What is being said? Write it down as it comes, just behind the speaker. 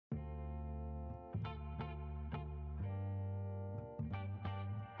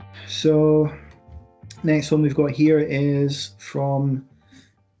So next one we've got here is from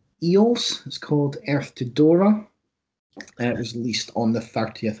Eels. It's called Earth To Dora. It was released on the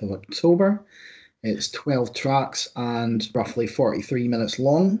 30th of October. It's 12 tracks and roughly 43 minutes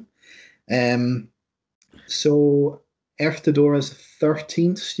long. So Earth To Dora is the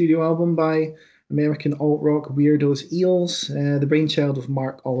 13th studio album by American alt-rock weirdos Eels, the brainchild of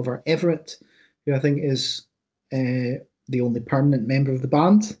Mark Oliver Everett, who I think is the only permanent member of the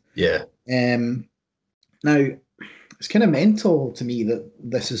band. Yeah. Now, it's kind of mental to me that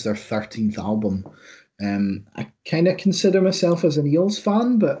this is their 13th album. I kind of consider myself as an Eels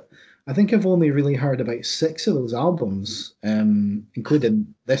fan, but I think I've only really heard about 6 of those albums,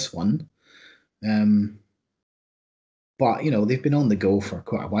 including this one. But they've been on the go for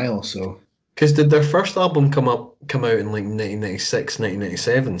quite a while, so. Because did their first album come out in like 1996,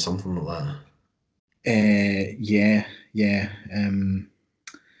 1997, something like that? Yeah.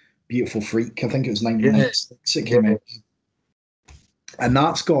 Beautiful Freak. I think it was Yeah. 1996 it came out. And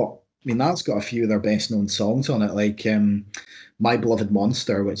that's got a few of their best known songs on it, like My Beloved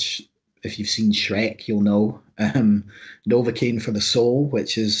Monster, which if you've seen Shrek, you'll know. Novocaine for the Soul,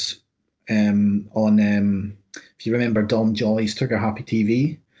 which is on if you remember Dom Jolly's Trigger Happy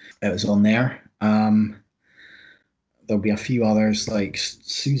TV, it was on there. There'll be a few others, like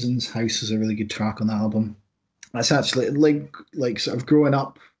Susan's House is a really good track on the album. That's actually like sort of growing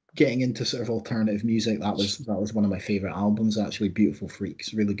up, getting into sort of alternative music. That was one of my favorite albums. Actually, Beautiful Freak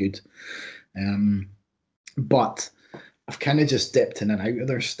is really good. But I've kind of just dipped in and out of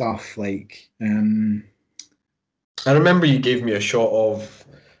their stuff. Like, I remember you gave me a shot of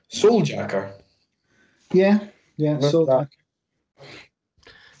Souljacker. Yeah, Souljacker.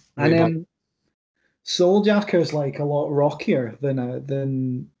 And Souljacker is like a lot rockier than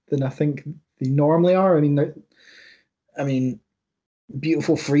I think they normally are. I mean,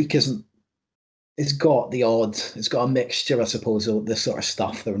 Beautiful Freak isn't. It's got a mixture, I suppose, of the sort of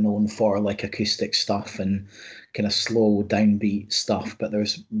stuff they're known for, like acoustic stuff and kind of slow downbeat stuff. But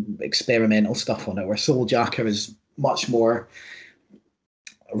there's experimental stuff on it, where Souljacker is much more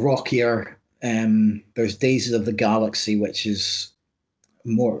rockier. There's Daisies of the Galaxy, which is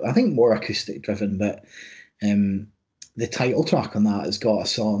more acoustic driven, but the title track on that has got a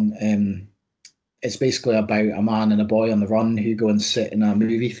song. It's basically about a man and a boy on the run who go and sit in a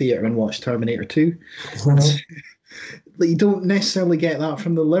movie theater and watch Terminator 2. You don't necessarily get that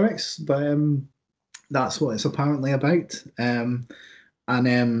from the lyrics, but that's what it's apparently about. And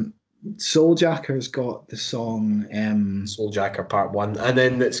Souljacker's got the song Souljacker Part 1. And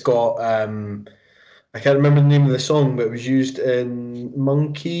then it's got I can't remember the name of the song, but it was used in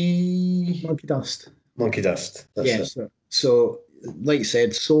Monkey Dust. Monkey Dust. That's it. So like you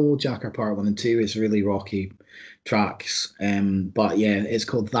said, Souljacker Part 1 and 2 is really rocky tracks. But yeah, it's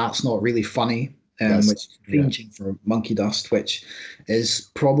called That's Not Really Funny, which is changing for Monkey Dust, which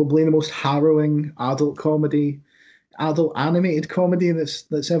is probably the most harrowing adult animated comedy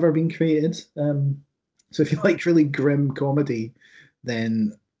that's ever been created. So if you like really grim comedy,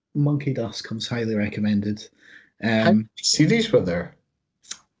 then Monkey Dust comes highly recommended. How many series were there?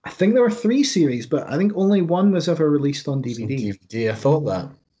 I think there were 3 series, but I think only one was ever released on DVD. I thought that.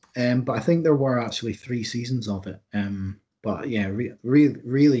 But I think there were actually 3 seasons of it. But yeah,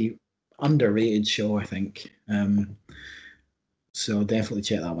 really underrated show, I think. So definitely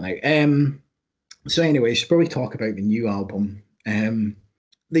check that one out. So anyway, should probably talk about the new album.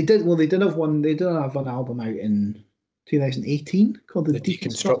 They did have an album out in 2018 called The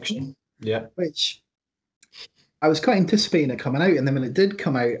Deconstruction. Yeah. Which I was quite anticipating it coming out, and then when it did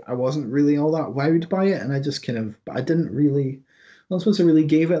come out, I wasn't really all that wowed by it, and I just I didn't really, I don't suppose I really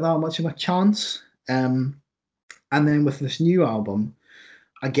gave it that much of a chance. And then with this new album,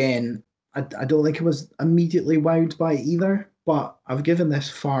 again, I don't think I was immediately wowed by it either, but I've given this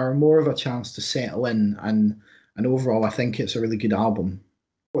far more of a chance to settle in, and overall, I think it's a really good album.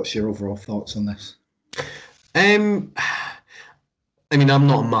 What's your overall thoughts on this? I mean, I'm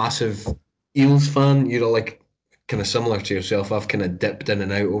not a massive Eels fan. You're like kind of similar to yourself. I've kind of dipped in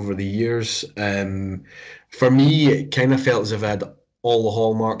and out over the years. For me, it kind of felt as if I had all the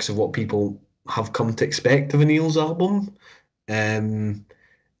hallmarks of what people have come to expect of an Eels album.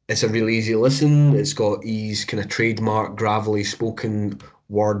 It's a really easy listen. It's got E's kind of trademark gravelly spoken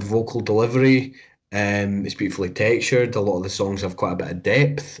word vocal delivery. It's beautifully textured. A lot of the songs have quite a bit of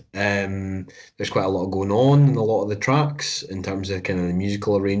depth. There's quite a lot going on in a lot of the tracks in terms of kind of the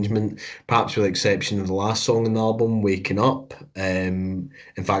musical arrangement, perhaps with the exception of the last song in the album, Waking Up. In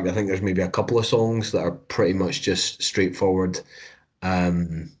fact, I think there's maybe a couple of songs that are pretty much just straightforward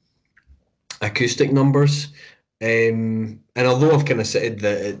acoustic numbers. And although I've kind of said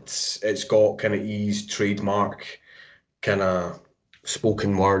that it's got kind of E's trademark kind of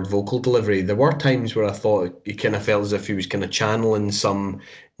spoken word vocal delivery, there were times where I thought he kind of felt as if he was kind of channeling some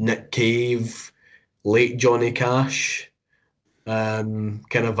Nick Cave, late Johnny Cash kind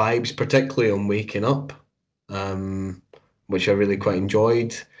of vibes, particularly on Waking Up, um, which I really quite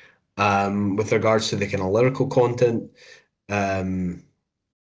enjoyed. With regards to the kind of lyrical content, um,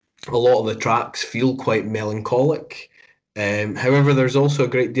 a lot of the tracks feel quite melancholic. However, there's also a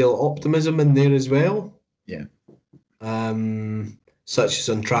great deal of optimism in there as well. Yeah. Such as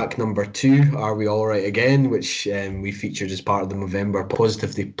on track number 2, Are We All Right Again, which we featured as part of the Movember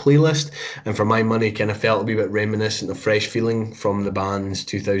Positively playlist. And for my money, kind of felt a wee bit reminiscent of Fresh Feeling from the band's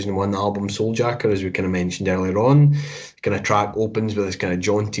 2001 album Souljacker, as we kind of mentioned earlier on. The kind of track opens with this kind of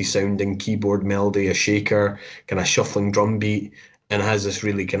jaunty sounding keyboard melody, a shaker, kind of shuffling drum beat, and has this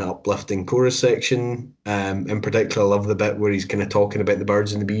really kind of uplifting chorus section. In particular, I love the bit where he's kind of talking about the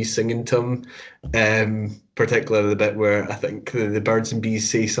birds and the bees singing to him. Particularly the bit where I think the birds and bees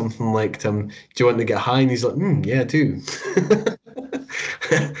say something like to him, "Do you want to get high?" And he's like, "Yeah, I do."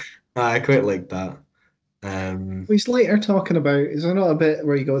 I quite like that. He's later talking about, is there not a bit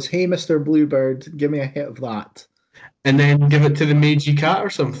where he goes, "Hey, Mr. Bluebird, give me a hit of that." And then give it to the Meiji cat or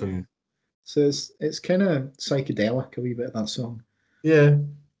something. So it's kind of psychedelic, a wee bit, that song. Yeah,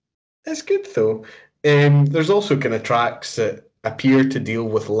 it's good though. There's also kind of tracks that appear to deal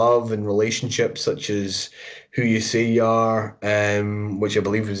with love and relationships, such as Who You Say You Are, which I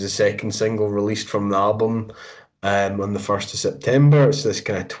believe was the second single released from the album on the 1st of September. It's this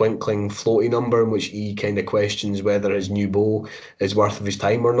kind of twinkling, floaty number in which E kind of questions whether his new beau is worth of his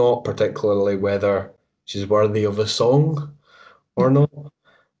time or not, particularly whether she's worthy of a song or not.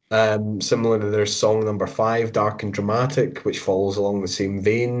 Similarly, there's song number 5, Dark and Dramatic, which follows along the same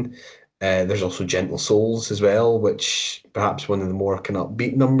vein. There's also Gentle Souls as well, which perhaps one of the more kind of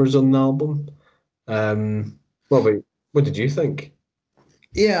upbeat numbers on the album. Well, wait, what did you think?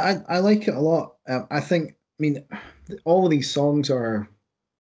 Yeah, I like it a lot. I mean, all of these songs are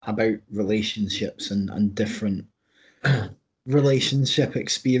about relationships and different relationship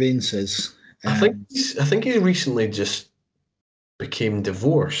experiences. Um, I think he recently just became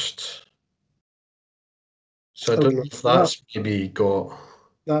divorced. So I don't know okay, if that that's maybe got.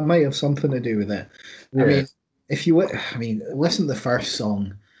 that might have something to do with it. I Yeah. mean, I mean, listen to the first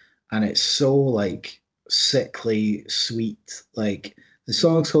song, and it's so like sickly sweet. Like the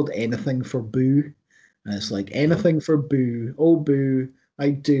song's called "Anything for Boo," and it's like anything for Boo. Oh Boo, I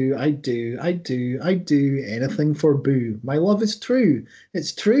do anything for Boo. My love is true.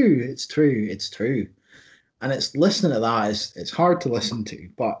 It's true. It's true. It's true. And it's listening to that is it's hard to listen to,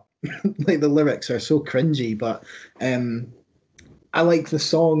 but like the lyrics are so cringy. But um, I like the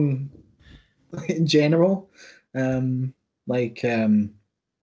song in general. Um, like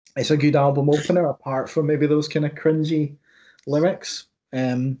it's a good album opener, apart from maybe those kind of cringy lyrics.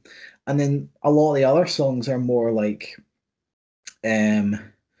 And then a lot of the other songs are more um,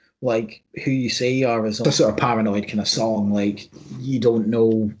 like "Who You Say You Are" is a sort of paranoid kind of song. Like you don't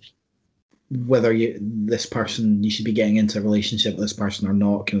know whether this person you should be getting into a relationship with this person or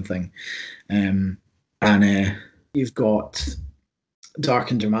not, kind of thing. Um, and you've got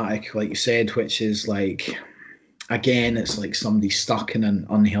Dark and Dramatic, like you said, which is like again, it's like somebody stuck in an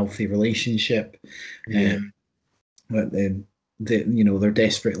unhealthy relationship, Yeah. but they're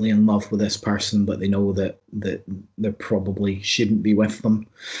desperately in love with this person, but they know that they probably shouldn't be with them.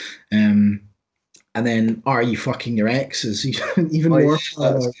 Um, and then "Are You Fucking Your Ex" is even Oh, yeah, more that's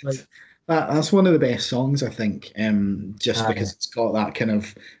paranoid. Like good. that's one of the best songs I think, just Aye. because it's got that kind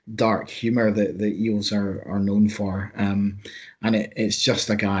of dark humor that the Eels are known for. And it's just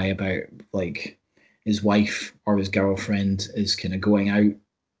a guy about like his wife or his girlfriend is kind of going out,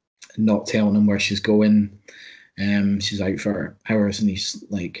 not telling him where she's going. She's out for hours, and he's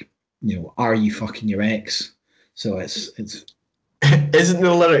like, "Are you fucking your ex?" So it's Isn't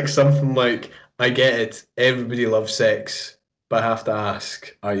the lyric something like, I get it, everybody loves sex, but I have to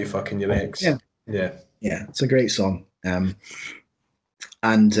ask, are you fucking your yeah, ex? Yeah. yeah, it's a great song. And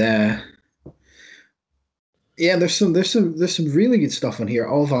Yeah, there's some really good stuff on here.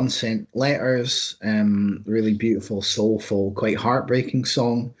 All of Unsent Letters, really beautiful, soulful, quite heartbreaking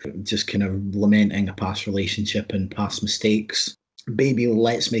song. Just kind of lamenting a past relationship and past mistakes. Baby,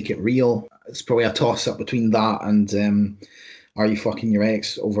 Let's Make It Real. It's probably a toss up between that and Are You Fucking Your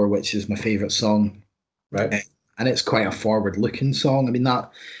Ex, over which is my favorite song. Right. Uh, And it's quite a forward looking song. I mean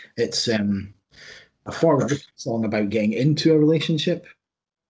that it's a forward looking song about getting into a relationship.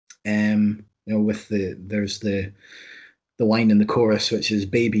 With there's the line in the chorus, which is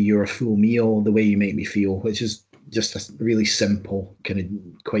 "Baby, you're a full meal, the way you make me feel," which is just a really simple, kind of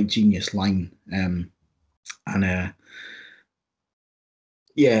quite genius line. And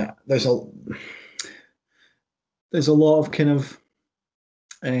yeah, there's a lot of kind of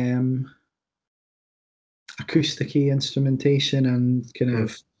acoustic-y instrumentation and kind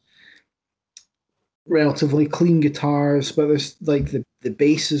of relatively clean guitars, but there's like the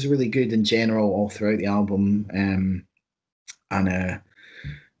bass is really good in general all throughout the album. And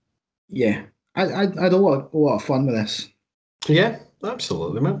yeah, I had a lot of fun with this. Yeah,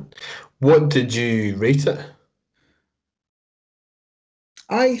 absolutely, man. What did you rate it?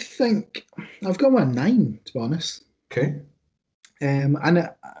 I think I've got a 9, to be honest. Okay. And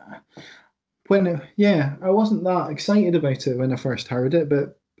yeah, I wasn't that excited about it when I first heard it,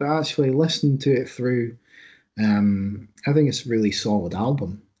 but actually listening to it through, I think it's a really solid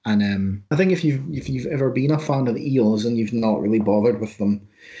album. And I think if you've ever been a fan of the Eels and you've not really bothered with them,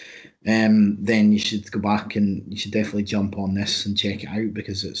 then you should go back and you should definitely jump on this and check it out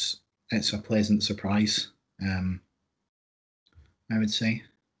because it's a pleasant surprise. I would say.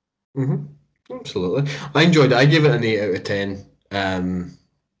 Absolutely. I enjoyed it. I gave it an 8 out of 10.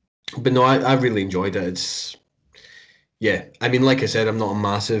 But no, I really enjoyed it. It's yeah. I mean, like I said, I'm not a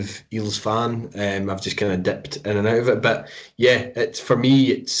massive Eels fan. I've just kind of dipped in and out of it. But yeah, it's for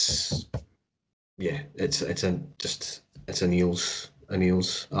me. It's yeah. It's an Eels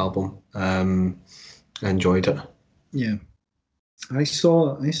album. I enjoyed it. Yeah, I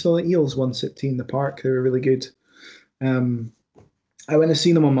saw the Eels once at Tea in the Park. They were really good. I went to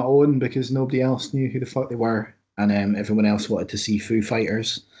see them on my own because nobody else knew who the fuck they were, and everyone else wanted to see Foo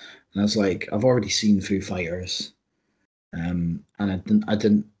Fighters, and I was like, I've already seen Foo Fighters, and I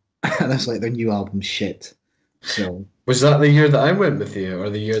didn't. That's like their new album shit. So Was that the year that I went with you, or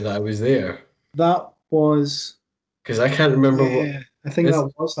the year that I was there? that was Because I can't remember what. yeah, I think It's,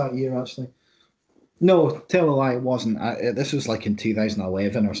 that was that year actually. No, tell a lie, it wasn't. This was like in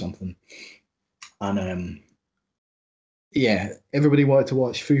 2011 or something, and yeah, everybody wanted to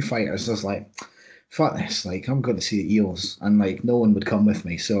watch Foo Fighters. I was like, fuck this, like I'm going to see the Eels, and like no one would come with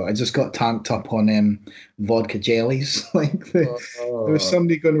me, so I just got tanked up on vodka jellies. There was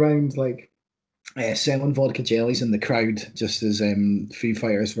somebody going around like selling vodka jellies in the crowd just as Foo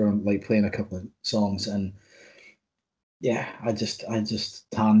Fighters were like playing a couple of songs, and yeah, I just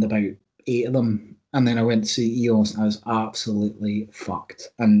tanned about 8 of them, and then I went to see Eels, and I was absolutely fucked.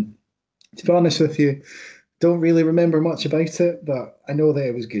 And to be honest with you, don't really remember much about it, but I know that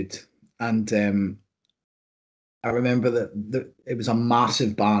it was good. And I remember that it was a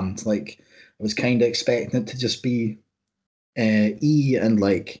massive band. Like I was kind of expecting it to just be E and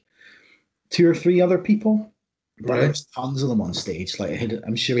like 2 or 3 other people, but there right. was tons of them on stage. Like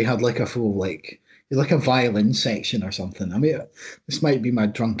I'm sure he had like a full like a violin section or something. I mean, this might be my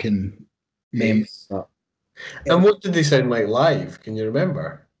drunken memory, Jeez. but And it, what did they sound like live? Can you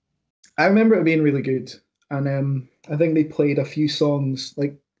remember? I remember it being really good. And I think they played a few songs,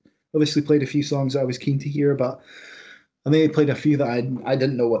 like obviously played a few songs that I was keen to hear, but I think they played a few that I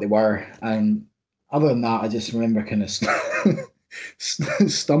didn't know what they were. And other than that, I just remember kind of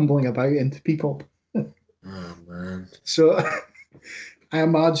stumbling about into people. Oh man. So I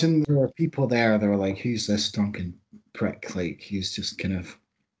imagine there were people there that were like, who's this drunken prick? Like he's just kind of.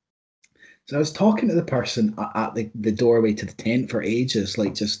 So I was talking to the person at the doorway to the tent for ages,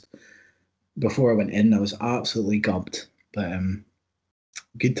 like just before I went in. I was absolutely gubbed. But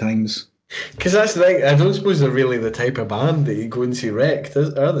good times. Because that's the thing. I don't suppose they're really the type of band that you go and see wrecked,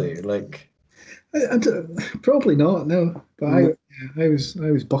 are they? Like, Probably not, no. But no. I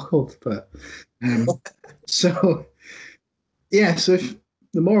was buckled. But so yeah, so if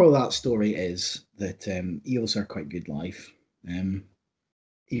the moral of that story is that eels are quite good live,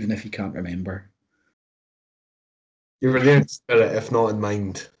 even if you can't remember. You were there in spirit, if not in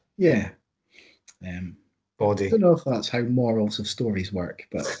mind, Yeah. I body. don't know if that's how morals of stories work,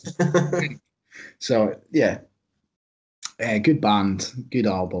 but so yeah, good band, good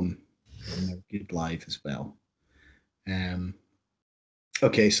album, and good live as well. Um,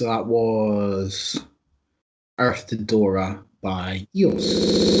 okay, so that was Earth to Dora by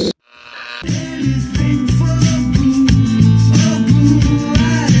Eels.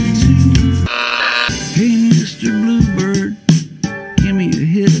 Hey, Mr. Bluebird, give me a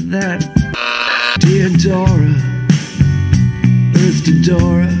hit of that. Dear Dora, Earth to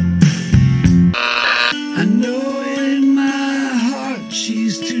Dora. I know in my heart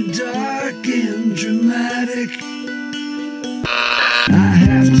she's too dark and dramatic. I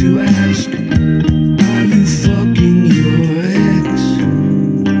have to ask,